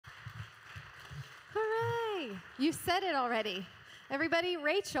You said it already. Everybody,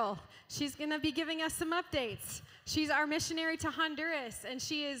 Rachel, she's going to be giving us some updates. She's our missionary to Honduras, and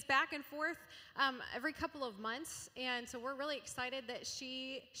she is back and forth every couple of months. And so we're really excited that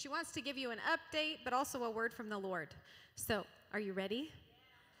she wants to give you an update, but also a word from the Lord. So are you ready?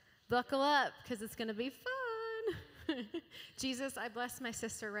 Buckle up, because it's going to be fun. Jesus, I bless my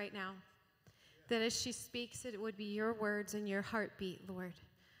sister right now, that as she speaks, it would be your words and your heartbeat, Lord.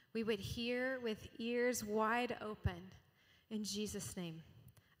 We would hear with ears wide open. In Jesus' name,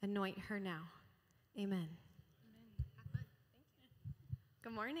 anoint her now. Amen. Amen.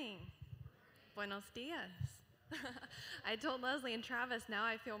 Good morning. Buenos dias. I told Leslie and Travis now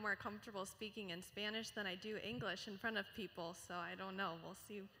I feel more comfortable speaking in Spanish than I do English in front of people, so I don't know. We'll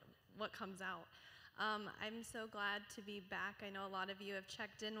see what comes out. I'm so glad to be back. I know a lot of you have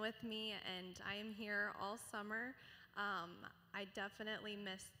checked in with me, and I am here all summer. I definitely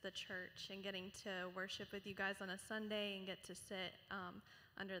missed the church and getting to worship with you guys on a Sunday and get to sit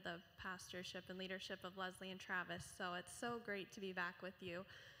under the pastorship and leadership of Leslie and Travis. So it's so great to be back with you.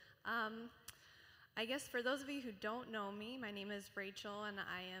 I guess for those of you who don't know me, my name is Rachel, and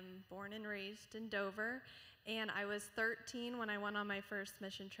I am born and raised in Dover. And I was 13 when I went on my first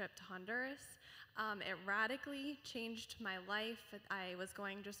mission trip to Honduras. It radically changed my life. I was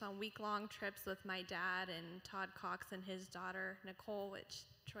going just on week-long trips with my dad and Todd Cox and his daughter, Nicole, which,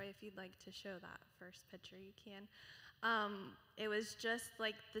 Troy, if you'd like to show that first picture, you can. It was just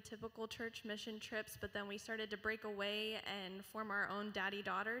like the typical church mission trips, but then we started to break away and form our own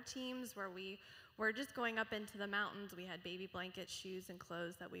daddy-daughter teams where we were just going up into the mountains. We had baby blankets, shoes, and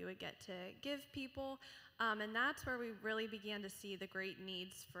clothes that we would get to give people. And that's where we really began to see the great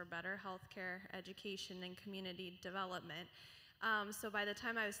needs for better healthcare, education, and community development. So by the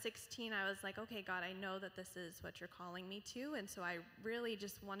time I was 16, I was like, okay, God, I know that this is what you're calling me to. And so I really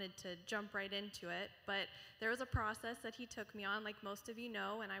just wanted to jump right into it. But there was a process that he took me on, like most of you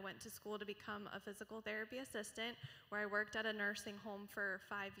know, and I went to school to become a physical therapy assistant, where I worked at a nursing home for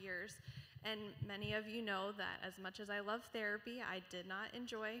 5 years. And many of you know that as much as I love therapy, I did not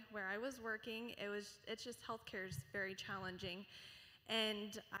enjoy where I was working. It's just healthcare is very challenging.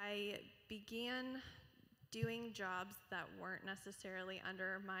 And I began doing jobs that weren't necessarily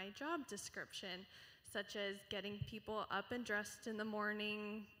under my job description, such as getting people up and dressed in the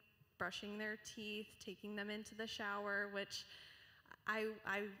morning, brushing their teeth, taking them into the shower, which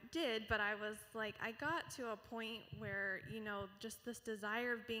I did, but I was like, I got to a point where, you know, just this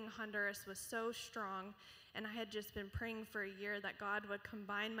desire of being Honduras was so strong, and I had just been praying for a year that God would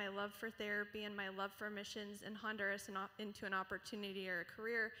combine my love for therapy and my love for missions in Honduras into an opportunity or a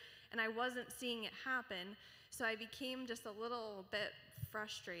career, and I wasn't seeing it happen. So I became just a little bit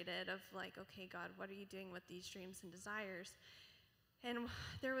frustrated of like, okay, God, what are you doing with these dreams and desires? And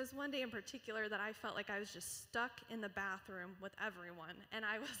there was one day in particular that I felt like I was just stuck in the bathroom with everyone. And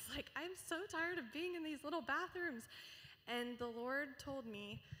I was like, I'm so tired of being in these little bathrooms. And the Lord told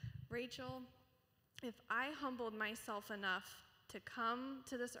me, Rachel, if I humbled myself enough to come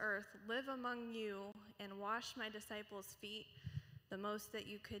to this earth, live among you, and wash my disciples' feet, the most that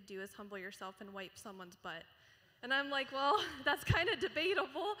you could do is humble yourself and wipe someone's butt. And I'm like, well, that's kind of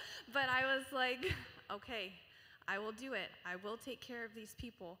debatable. But I was like, okay, I will do it. I will take care of these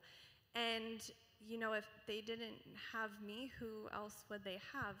people. And, you know, if they didn't have me, who else would they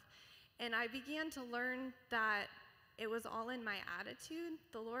have? And I began to learn that it was all in my attitude.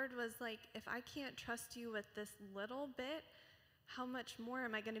 The Lord was like, if I can't trust you with this little bit, how much more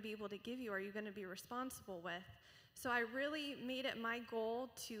am I going to be able to give you? Are you going to be responsible with? So I really made it my goal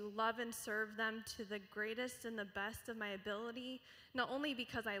to love and serve them to the greatest and the best of my ability, not only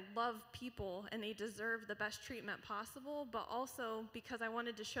because I love people and they deserve the best treatment possible, but also because I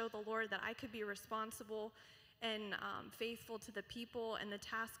wanted to show the Lord that I could be responsible and faithful to the people and the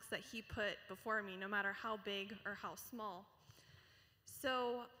tasks that he put before me, no matter how big or how small.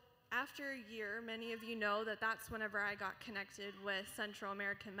 So after a year, many of you know that that's whenever I got connected with Central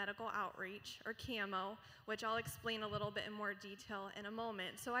American Medical Outreach, or CAMO, which I'll explain a little bit in more detail in a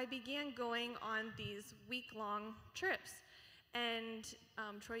moment. So I began going on these week-long trips. And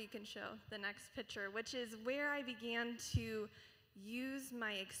Troy, you can show the next picture, which is where I began to use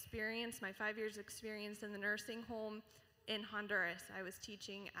my experience, my 5 years experience in the nursing home in Honduras. I was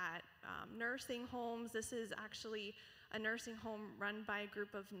teaching at nursing homes. This is actually a nursing home run by a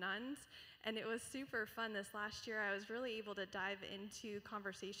group of nuns, and it was super fun. This last year, I was really able to dive into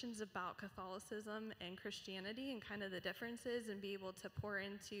conversations about Catholicism and Christianity and kind of the differences, and be able to pour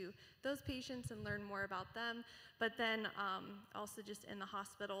into those patients and learn more about them, but then also just in the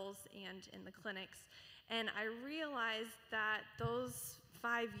hospitals and in the clinics. And I realized that those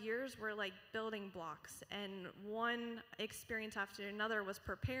 5 years were like building blocks, and one experience after another was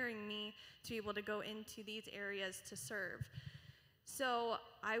preparing me to be able to go into these areas to serve. So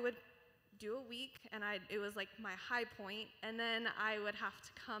I would do a week, and it was like my high point, and then I would have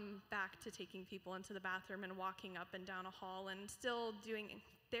to come back to taking people into the bathroom and walking up and down a hall and still doing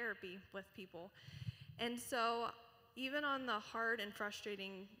therapy with people. And so even on the hard and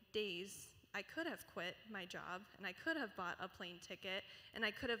frustrating days, I could have quit my job, and I could have bought a plane ticket, and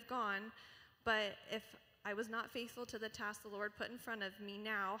I could have gone, but if I was not faithful to the task the Lord put in front of me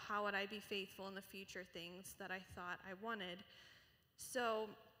now, how would I be faithful in the future things that I thought I wanted? So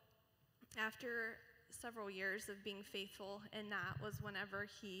after several years of being faithful, and that was whenever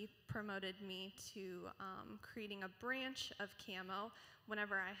he promoted me to creating a branch of CAMO.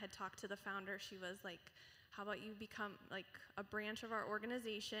 Whenever I had talked to the founder, she was like, how about you become like a branch of our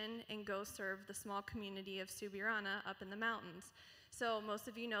organization and go serve the small community of Subirana up in the mountains? So most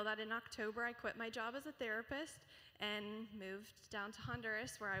of you know that in October I quit my job as a therapist and moved down to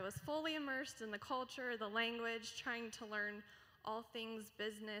Honduras, where I was fully immersed in the culture, the language, trying to learn all things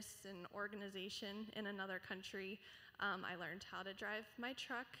business and organization in another country. I learned how to drive my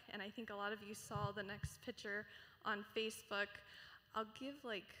truck, and I think a lot of you saw the next picture on Facebook. I'll give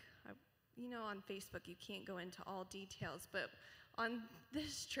on Facebook you can't go into all details, but on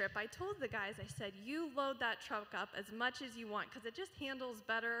this trip I told the guys, I said, you load that truck up as much as you want, because it just handles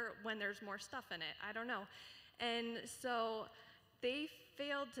better when there's more stuff in it. I don't know. And so they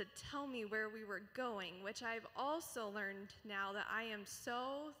failed to tell me where we were going, which I've also learned now that I am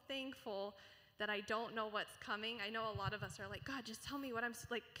so thankful that I don't know what's coming. I know a lot of us are like, God, just tell me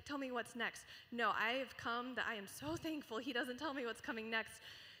tell me what's next. No, I have come that I am so thankful he doesn't tell me what's coming next,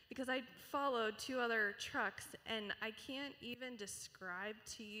 because I followed 2 other trucks, and I can't even describe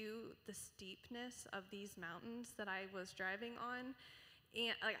to you the steepness of these mountains that I was driving on.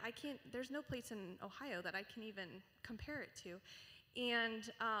 And I can't, there's no place in Ohio that I can even compare it to. And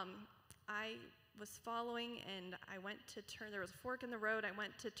I was following, and I went to turn, there was a fork in the road, I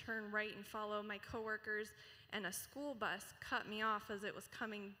went to turn right and follow my coworkers, and a school bus cut me off as it was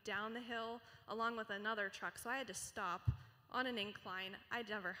coming down the hill along with another truck, so I had to stop on an incline. I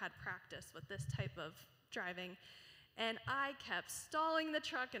never had practice with this type of driving, and I kept stalling the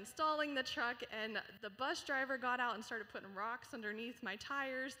truck, and the bus driver got out and started putting rocks underneath my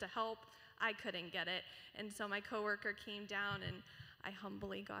tires to help. I couldn't get it, and so my coworker came down, and I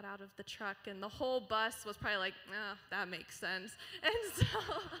humbly got out of the truck, and the whole bus was probably like, that makes sense. And so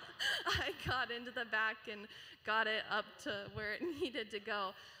I got into the back and got it up to where it needed to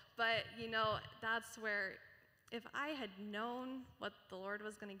go. But that's where, if I had known what the Lord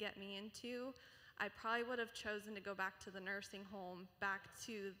was going to get me into, I probably would have chosen to go back to the nursing home, back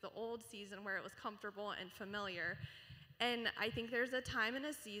to the old season where it was comfortable and familiar. And I think there's a time and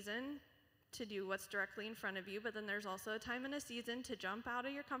a season to do what's directly in front of you, but then there's also a time and a season to jump out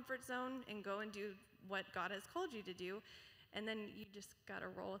of your comfort zone and go and do what God has called you to do. And then you just gotta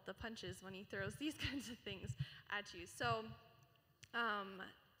roll with the punches when he throws these kinds of things at you. So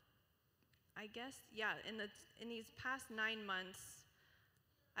I guess, in these past 9 months,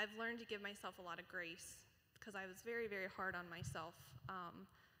 I've learned to give myself a lot of grace, because I was very, very hard on myself.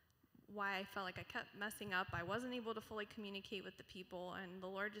 Why I felt like I kept messing up. I wasn't able to fully communicate with the people, and the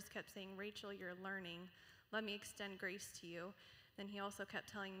Lord just kept saying, Rachel, you're learning. Let me extend grace to you. Then he also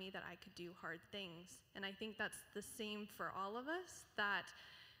kept telling me that I could do hard things. And I think that's the same for all of us, that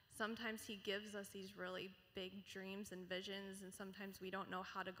sometimes he gives us these really big dreams and visions, and sometimes we don't know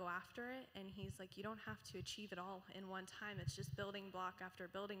how to go after it. And he's like, you don't have to achieve it all in one time. It's just building block after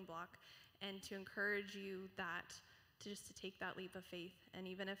building block. And to encourage you that to take that leap of faith. And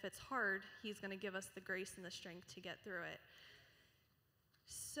even if it's hard, he's going to give us the grace and the strength to get through it.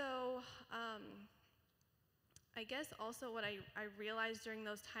 So I guess also what I realized during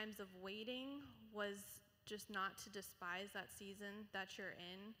those times of waiting was just not to despise that season that you're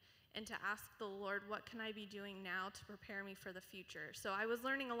in, and to ask the Lord, what can I be doing now to prepare me for the future? So I was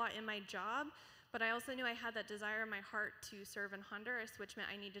learning a lot in my job, but I also knew I had that desire in my heart to serve in Honduras, which meant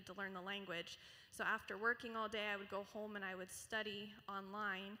I needed to learn the language. So after working all day, I would go home and I would study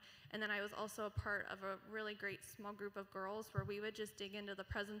online. And then I was also a part of a really great small group of girls where we would just dig into the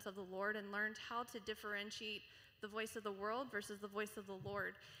presence of the Lord and learned how to differentiate the voice of the world versus the voice of the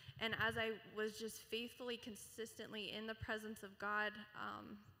Lord. And as I was just faithfully, consistently in the presence of God,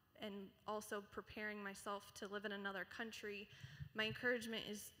 and also preparing myself to live in another country, my encouragement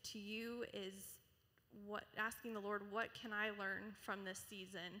is to you is asking the Lord, what can I learn from this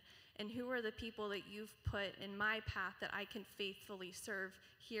season? And who are the people that you've put in my path that I can faithfully serve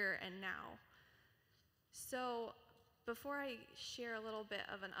here and now? So before I share a little bit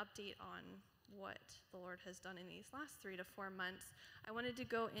of an update on what the Lord has done in these last 3 to 4 months, I wanted to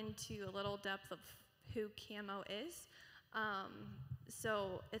go into a little depth of who CAMO is.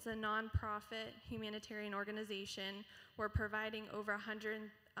 So it's a nonprofit humanitarian organization. We're providing over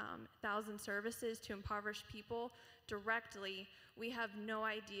 100,000 services to impoverished people directly. We have no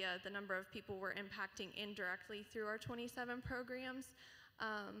idea the number of people we're impacting indirectly through our 27 programs.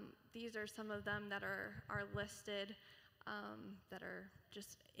 These are some of them that are listed, that are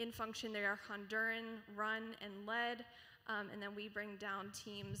just in function. They are Honduran run and led, and then we bring down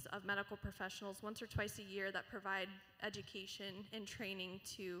teams of medical professionals once or twice a year that provide education and training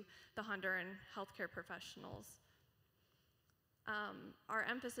to the Honduran healthcare professionals. Our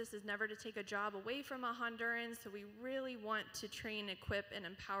emphasis is never to take a job away from a Honduran, so we really want to train, equip, and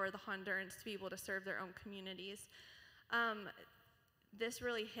empower the Hondurans to be able to serve their own communities. This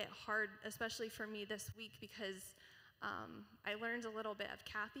really hit hard, especially for me this week, because I learned a little bit of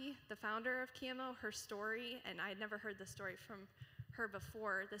Kathy, the founder of CAMO, her story, and I had never heard the story from her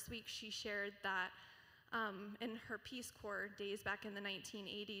before. This week she shared that in her Peace Corps days back in the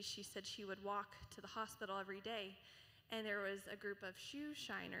 1980s, she said she would walk to the hospital every day, and there was a group of shoe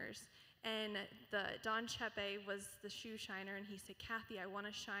shiners, and Don Chepe was the shoe shiner, and he said, "Kathy, I want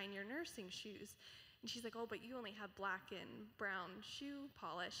to shine your nursing shoes." And she's like, "Oh, but you only have black and brown shoe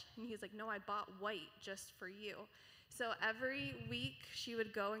polish." And he's like, "No, I bought white just for you." So every week she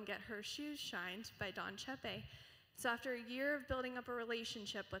would go and get her shoes shined by Don Chepe. So after a year of building up a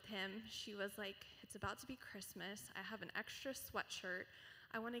relationship with him, she was like, "It's about to be Christmas. I have an extra sweatshirt.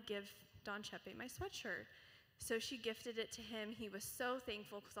 I want to give Don Chepe my sweatshirt." So she gifted it to him. He was so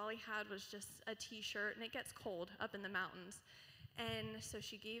thankful because all he had was just a t-shirt, and it gets cold up in the mountains. And so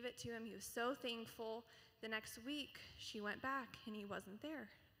she gave it to him. He was so thankful. The next week, she went back, and he wasn't there.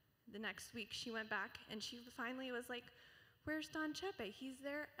 The next week, she went back, and she finally was like, "Where's Don Chepe? He's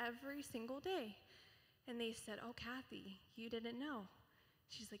there every single day." And they said, "Oh, Kathy, you didn't know."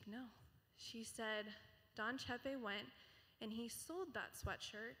 She's like, "No." She said, Don Chepe went, and he sold that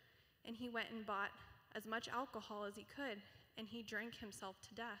sweatshirt, and he went and bought as much alcohol as he could, and he drank himself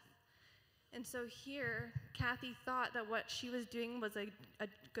to death. And so here, Kathy thought that what she was doing was a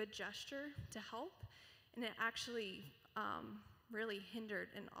good gesture to help, and it actually really hindered,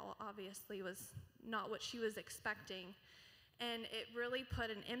 and obviously was not what she was expecting. And it really put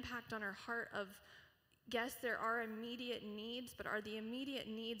an impact on her heart of, yes, there are immediate needs, but are the immediate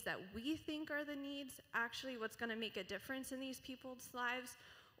needs that we think are the needs actually what's going to make a difference in these people's lives?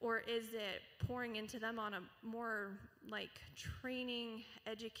 Or is it pouring into them on a more like training,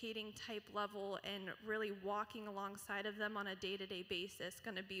 educating type level and really walking alongside of them on a day-to-day basis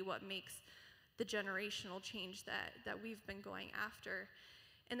going to be what makes the generational change that we've been going after?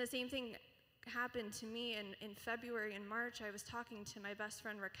 And the same thing happened to me in February and March. I was talking to my best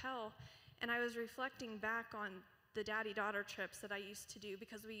friend Raquel, and I was reflecting back on the daddy-daughter trips that I used to do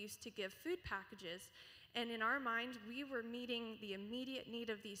because we used to give food packages. And in our mind, we were meeting the immediate need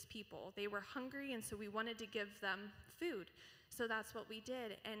of these people. They were hungry, and so we wanted to give them food. So that's what we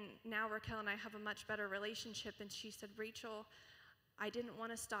did. And now Raquel and I have a much better relationship, and she said, "Rachel, I didn't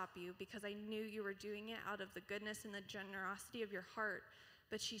want to stop you because I knew you were doing it out of the goodness and the generosity of your heart."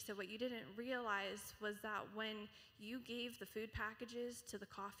 But she said, "What you didn't realize was that when you gave the food packages to the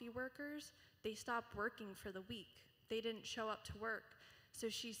coffee workers, they stopped working for the week. They didn't show up to work." So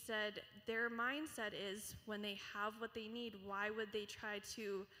she said their mindset is when they have what they need, why would they try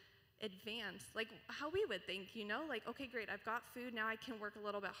to advance? Like how we would think, you know, like, okay, great, I've got food, now I can work a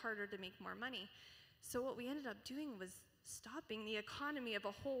little bit harder to make more money. So what we ended up doing was stopping the economy of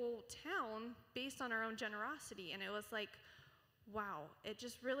a whole town based on our own generosity. And it was like, wow, it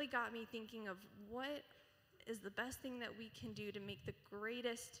just really got me thinking of what is the best thing that we can do to make the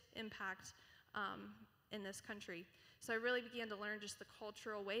greatest impact in this country. So I really began to learn just the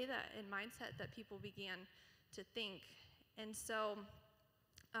cultural way that and mindset that people began to think. And so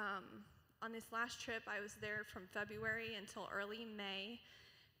on this last trip, I was there from February until early May,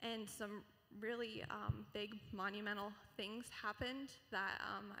 and some really big monumental things happened that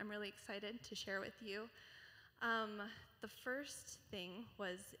I'm really excited to share with you. The first thing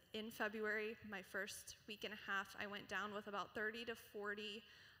was in February, my first week and a half, I went down with about 30 to 40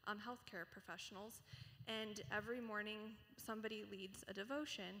 healthcare professionals. And every morning, somebody leads a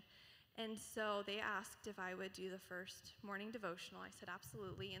devotion. And so they asked if I would do the first morning devotional. I said,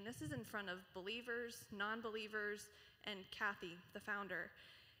 absolutely. And this is in front of believers, non-believers, and Kathy, the founder.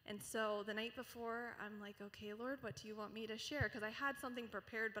 And so the night before, I'm like, okay, Lord, what do you want me to share? Because I had something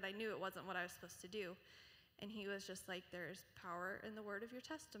prepared, but I knew it wasn't what I was supposed to do. And he was just like, there's power in the word of your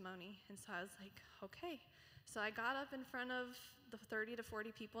testimony. And so I was like, okay. So I got up in front of the 30 to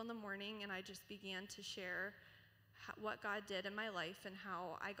 40 people in the morning, and I just began to share what God did in my life and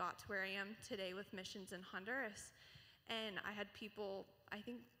how I got to where I am today with missions in Honduras. And I had people, I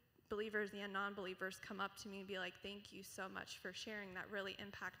think believers and non-believers, come up to me and be like, thank you so much for sharing. That really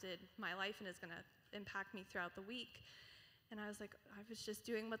impacted my life and is going to impact me throughout the week. And I was like, I was just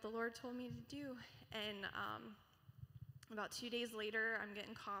doing what the Lord told me to do. And about 2 days later, I'm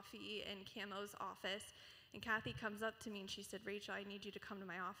getting coffee in CAMO's office, and Kathy comes up to me and she said, Rachel, I need you to come to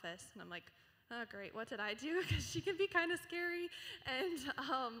my office. And I'm like, oh, great, what did I do? Because she can be kind of scary. And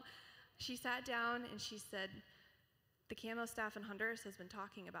she sat down and she said, the CAMO staff in Honduras has been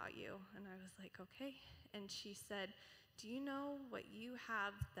talking about you. And I was like, okay. And she said, do you know what you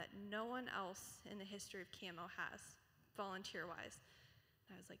have that no one else in the history of CAMO has, volunteer-wise?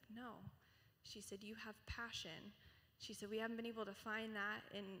 And I was like, no. She said, you have passion. She said, we haven't been able to find that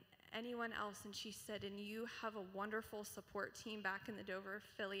in anyone else. And she said, and you have a wonderful support team back in the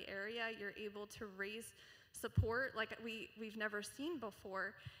Dover-Philly area. You're able to raise support like we've never seen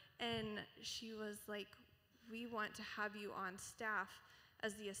before. And she was like, we want to have you on staff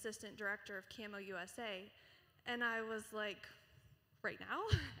as the assistant director of CAMO USA. And I was like, right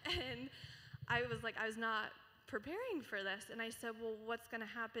now? And I was like, I was not preparing for this. And I said, well, what's going to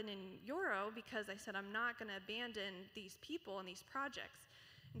happen in Euro? Because I said, I'm not going to abandon these people and these projects.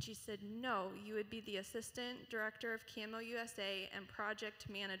 And she said, no, you would be the assistant director of CAMO USA and project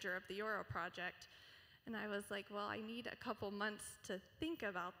manager of the Euro project. And I was like, well, I need a couple months to think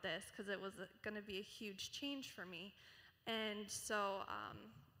about this because it was going to be a huge change for me. And so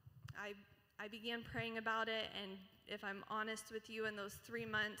I began praying about it. And if I'm honest with you, in those 3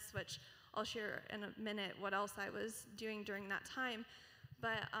 months, which I'll share in a minute what else I was doing during that time,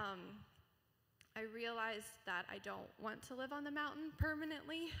 but I realized that I don't want to live on the mountain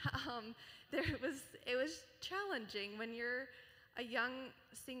permanently. It was challenging when you're a young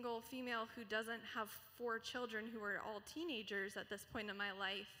single female who doesn't have 4 children who are all teenagers at this point in my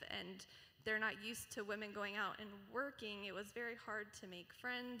life, and they're not used to women going out and working. It was very hard to make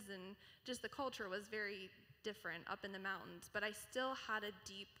friends, and just the culture was very different up in the mountains. But I still had a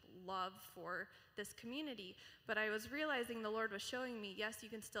deep love for this community. But I was realizing the Lord was showing me, yes, you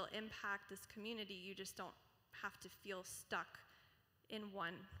can still impact this community. You just don't have to feel stuck in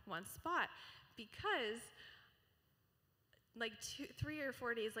one spot. Because like 3 or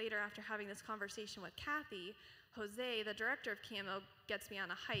 4 days later, after having this conversation with Kathy, Jose, the director of CAMO, gets me on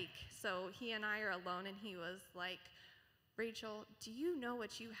a hike. So he and I are alone, and he was like, Rachel, do you know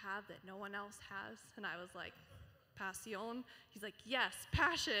what you have that no one else has? And I was like, passion. He's like, yes,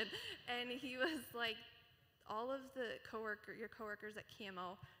 passion. And he was like, all of your coworkers at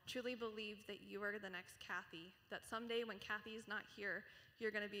CAMO truly believe that you are the next Kathy, that someday when Kathy is not here,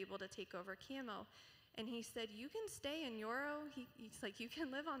 you're going to be able to take over CAMO. And he said, you can stay in Euro. He's like, you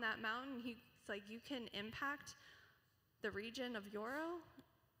can live on that mountain. He's like, you can impact the region of Euro.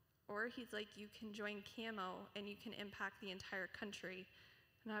 Or he's like, you can join CAMO and you can impact the entire country.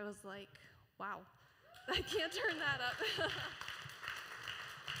 And I was like, wow, I can't turn that up.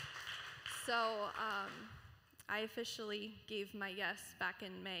 So I officially gave my yes back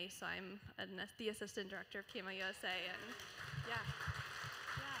in May. So I'm the assistant director of CAMO USA. And yeah.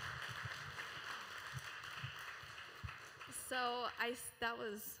 So that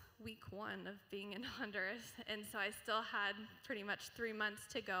was week 1 of being in Honduras, and so I still had pretty much 3 months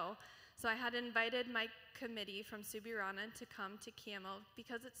to go. So I had invited my committee from Subirana to come to CAMO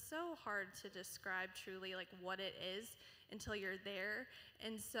because it's so hard to describe truly like what it is until you're there.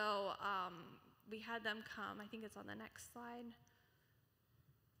 And so we had them come. I think it's on the next slide.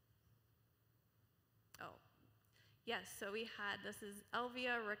 Oh. Yes, so we had, this is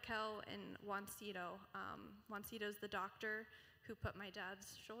Elvia, Raquel, and Juancito. Juancito's the doctor who put my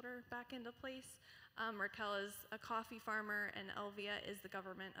dad's shoulder back into place. Raquel is a coffee farmer, and Elvia is the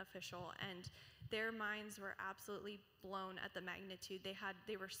government official. And their minds were absolutely blown at the magnitude.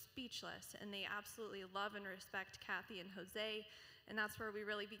 They were speechless, and they absolutely love and respect Kathy and Jose. And that's where we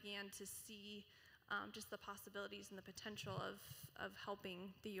really began to see just the possibilities and the potential of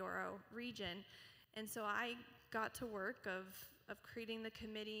helping the Euro region. And so I got to work of creating the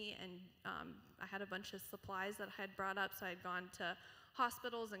committee, and I had a bunch of supplies that I had brought up. So I had gone to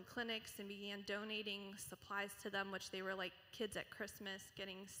hospitals and clinics and began donating supplies to them, which they were like kids at Christmas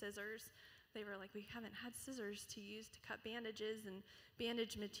getting scissors. They were like, we haven't had scissors to use to cut bandages and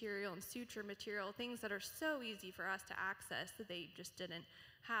bandage material and suture material, things that are so easy for us to access that they just didn't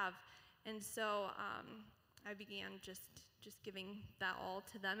have. And so I began just giving that all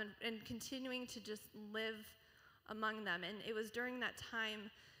to them and continuing to just live among them. And it was during that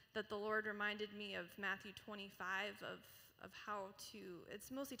time that the Lord reminded me of Matthew 25 of how to,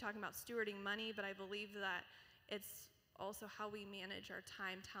 it's mostly talking about stewarding money, but I believe that it's also how we manage our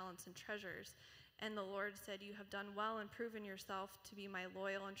time, talents, and treasures. And the Lord said, "You have done well and proven yourself to be my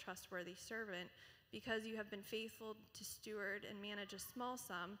loyal and trustworthy servant. Because you have been faithful to steward and manage a small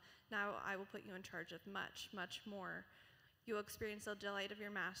sum, now I will put you in charge of much, much more. You will experience the delight of your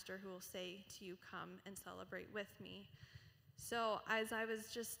master, who will say to you, 'Come and celebrate with me.'" So as I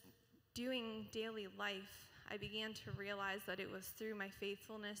was just doing daily life, I began to realize that it was through my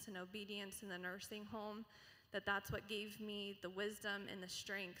faithfulness and obedience in the nursing home that's what gave me the wisdom and the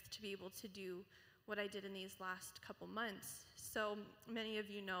strength to be able to do what I did in these last couple months. So many of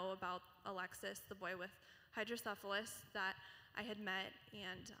you know about Alexis, the boy with hydrocephalus that I had met,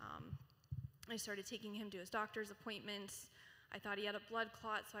 and I started taking him to his doctor's appointments. I thought he had a blood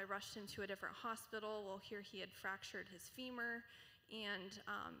clot, so I rushed him to a different hospital. Well, here he had fractured his femur, and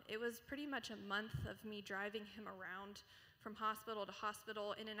it was pretty much a month of me driving him around from hospital to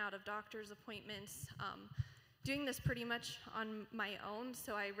hospital, in and out of doctor's appointments, doing this pretty much on my own.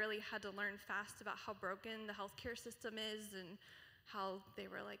 So I really had to learn fast about how broken the healthcare system is, and how they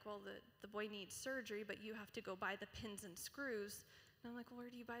were like, "Well, the boy needs surgery, but you have to go buy the pins and screws." And I'm like, "Well,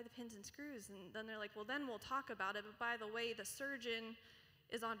 where do you buy the pins and screws?" And then they're like, "Well, then we'll talk about it, but by the way, the surgeon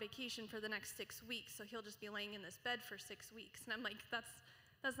is on vacation for the next 6 weeks, so he'll just be laying in this bed for 6 weeks. And I'm like,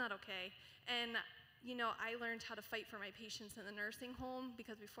 that's not okay. And you know, I learned how to fight for my patients in the nursing home,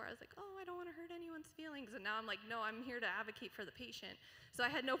 because before I was like, "Oh, I don't want to hurt anyone's feelings." And now I'm like, no, I'm here to advocate for the patient. So I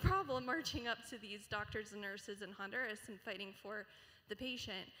had no problem marching up to these doctors and nurses in Honduras and fighting for the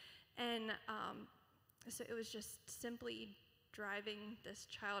patient. And so it was just simply driving this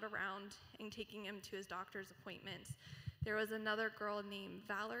child around and taking him to his doctor's appointments. There was another girl named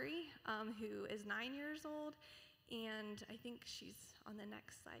Valerie, who is 9 years old, and I think she's on the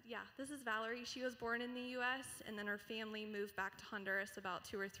next slide. Yeah, this is Valerie. She was born in the US, and then her family moved back to Honduras about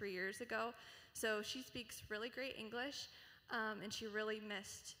 2 or 3 years ago. So she speaks really great English, and she really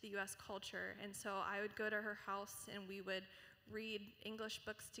missed the US culture. And so I would go to her house, and we would read English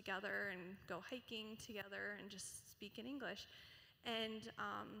books together and go hiking together and just speak in English. And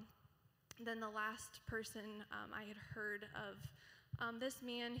then the last person I had heard of, this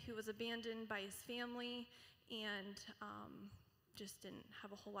man who was abandoned by his family and just didn't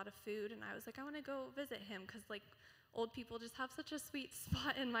have a whole lot of food. And I was like, I want to go visit him, because like old people just have such a sweet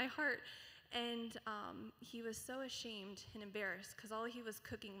spot in my heart. And he was so ashamed and embarrassed, because all he was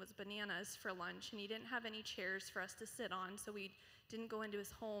cooking was bananas for lunch, and he didn't have any chairs for us to sit on, so we didn't go into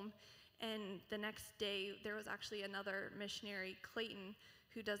his home. And the next day, there was actually another missionary, Clayton,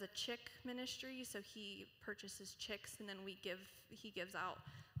 who does a chick ministry. So he purchases chicks, and then he gives out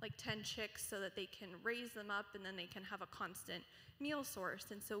like 10 chicks so that they can raise them up, and then they can have a constant meal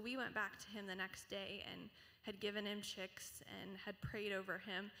source. And so we went back to him the next day and had given him chicks and had prayed over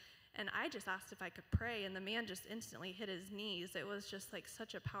him. And I just asked if I could pray, and the man just instantly hit his knees. It was just like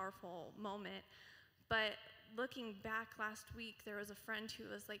such a powerful moment. But looking back last week, there was a friend who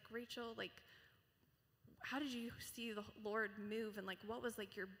was like, "Rachel, like, how did you see the Lord move? And like, what was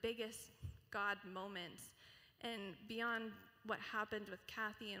like your biggest God moments?" And beyond what happened with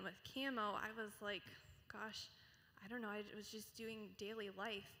Kathy and with CAMO, I was like, gosh, I don't know, I was just doing daily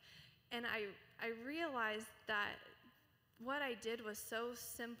life. And I realized that what I did was so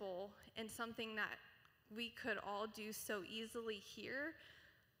simple and something that we could all do so easily here,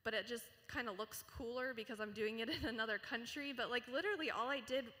 but it just kind of looks cooler because I'm doing it in another country. But like literally all I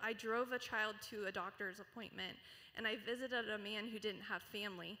did, I drove a child to a doctor's appointment, and I visited a man who didn't have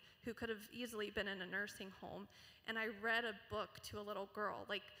family, who could have easily been in a nursing home, and I read a book to a little girl.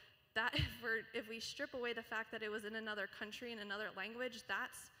 Like that, if we strip away the fact that it was in another country, in another language,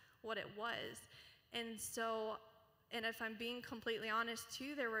 that's what it was. And so, and if I'm being completely honest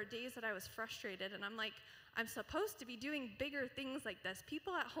too, there were days that I was frustrated, and I'm like, I'm supposed to be doing bigger things like this.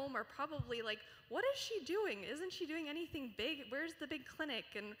 People at home are probably like, what is she doing? Isn't she doing anything big? Where's the big clinic?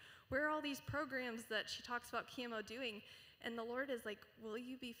 And where are all these programs that she talks about CAMO doing? And the Lord is like, will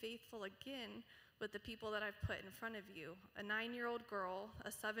you be faithful again with the people that I've put in front of you? A 9-year-old girl, a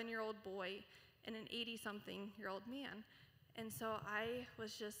 7-year-old boy, and an 80-something-year-old man. And so I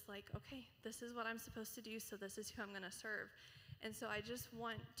was just like, okay, this is what I'm supposed to do, so this is who I'm going to serve. And so I just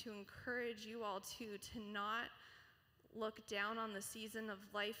want to encourage you all to not look down on the season of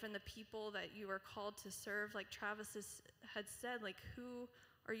life and the people that you are called to serve. Like Travis had said, like, who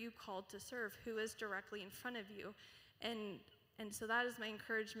are you called to serve? Who is directly in front of you? And so that is my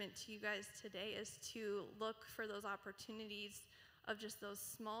encouragement to you guys today, is to look for those opportunities of just those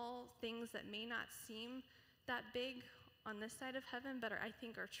small things that may not seem that big on this side of heaven, but I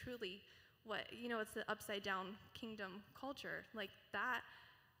think are truly what, it's the upside down kingdom culture. Like that,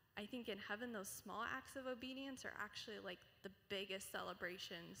 I think in heaven, those small acts of obedience are actually like the biggest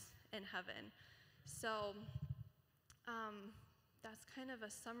celebrations in heaven. So that's kind of a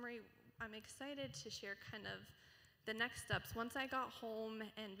summary. I'm excited to share kind of the next steps. Once I got home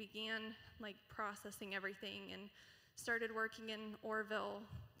and began like processing everything and started working in Orville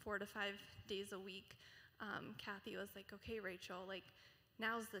 4 to 5 days a week, Kathy was like, okay, Rachel, like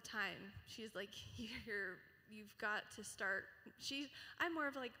now's the time. She's like, you've got to start. I'm more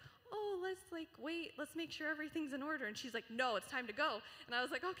of like, oh, let's like wait, let's make sure everything's in order. And she's like, no, it's time to go. And I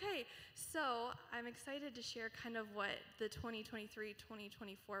was like, okay. So I'm excited to share kind of what the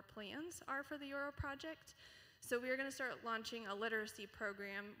 2023-2024 plans are for the Euro project. So we are going to start launching a literacy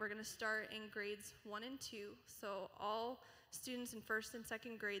program. We're going to start in grades 1 and 2. So all students in first and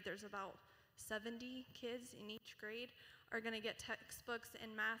second grade, there's about 70 kids in each grade, are going to get textbooks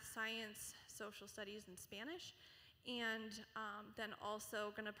in math, science, social studies, and Spanish. And then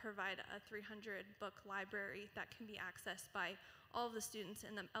also going to provide a 300-book library that can be accessed by all of the students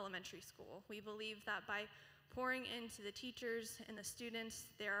in the elementary school. We believe that by pouring into the teachers and the students,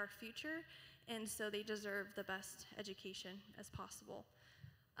 they're our future, and so they deserve the best education as possible.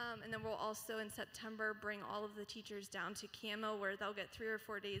 And then we'll also in September bring all of the teachers down to CAMO, where they'll get 3 or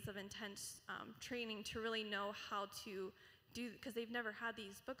 4 days of intense training to really know how to do, because they've never had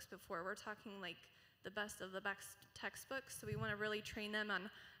these books before. We're talking like the best of the best textbooks, so we want to really train them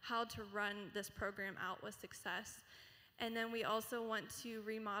on how to run this program out with success. And then we also want to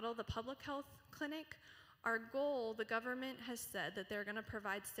remodel the public health clinic. Our goal, the government has said that they're going to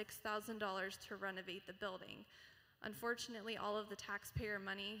provide $6,000 to renovate the building. Unfortunately, all of the taxpayer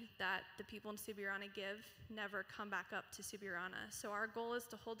money that the people in Subirana give never come back up to Subirana. So our goal is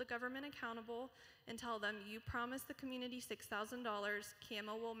to hold the government accountable and tell them, you promised the community $6,000,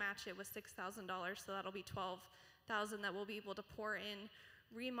 CAMO will match it with $6,000, so that'll be $12,000 that we'll be able to pour in,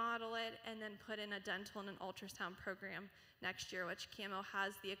 remodel it, and then put in a dental and an ultrasound program next year, which CAMO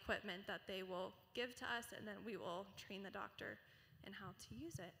has the equipment that they will give to us, and then we will train the doctor in how to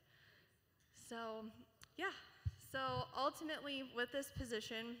use it. So, yeah. So ultimately, with this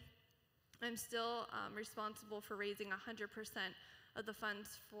position, I'm still responsible for raising 100% of the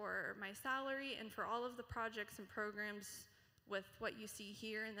funds for my salary and for all of the projects and programs with what you see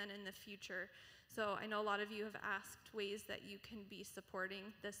here and then in the future. So I know a lot of you have asked ways that you can be supporting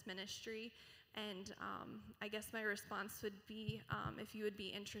this ministry, and I guess my response would be if you would be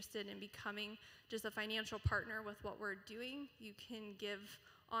interested in becoming just a financial partner with what we're doing, you can give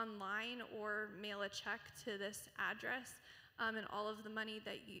online or mail a check to this address, and all of the money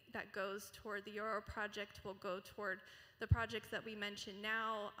that goes toward the Euro project will go toward the projects that we mentioned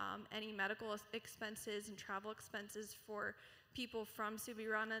now, any medical expenses and travel expenses for people from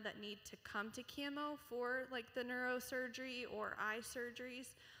Subirana that need to come to CAMO for like the neurosurgery or eye surgeries.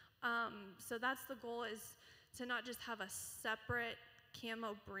 So that's the goal, is to not just have a separate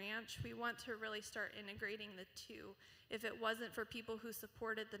CAMO branch. We want to really start integrating the two. If it wasn't for people who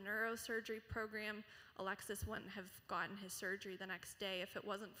supported the neurosurgery program, Alexis wouldn't have gotten his surgery the next day. If it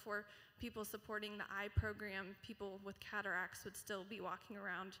wasn't for people supporting the eye program, people with cataracts would still be walking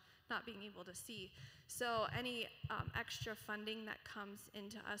around not being able to see. So any extra funding that comes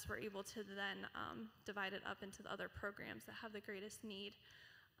into us, we're able to then divide it up into the other programs that have the greatest need.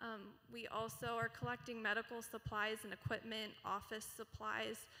 We also are collecting medical supplies and equipment, office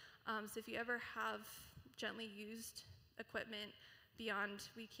supplies. So if you ever have gently used equipment beyond,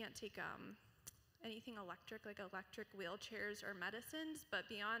 we can't take anything electric, like electric wheelchairs or medicines, but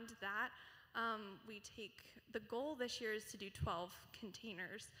beyond that, we take, the goal this year is to do 12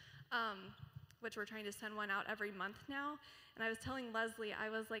 containers, which we're trying to send one out every month now. And I was telling Leslie, I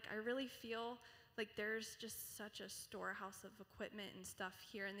was like, I really feel like there's just such a storehouse of equipment and stuff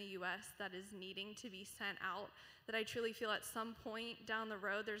here in the US that is needing to be sent out, that I truly feel at some point down the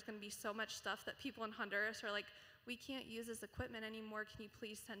road there's going to be so much stuff that people in Honduras are like, we can't use this equipment anymore, can you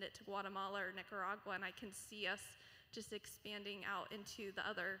please send it to Guatemala or Nicaragua? And I can see us just expanding out into the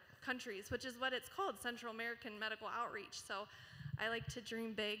other countries, which is what it's called, Central American Medical Outreach. So I like to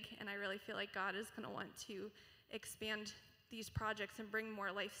dream big, and I really feel like God is going to want to expand these projects and bring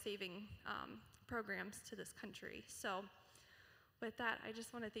more life-saving programs to this country. So with that, I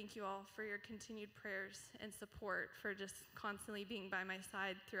just want to thank you all for your continued prayers and support, for just constantly being by my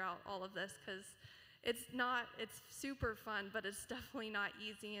side throughout all of this, because it's super fun, but it's definitely not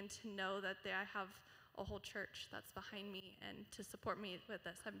easy, and to know that I have a whole church that's behind me and to support me with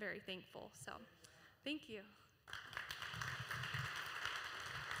this, I'm very thankful. So thank you.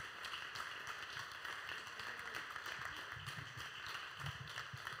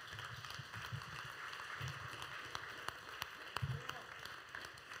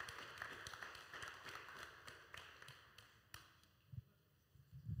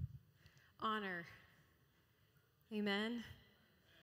 honor. Amen.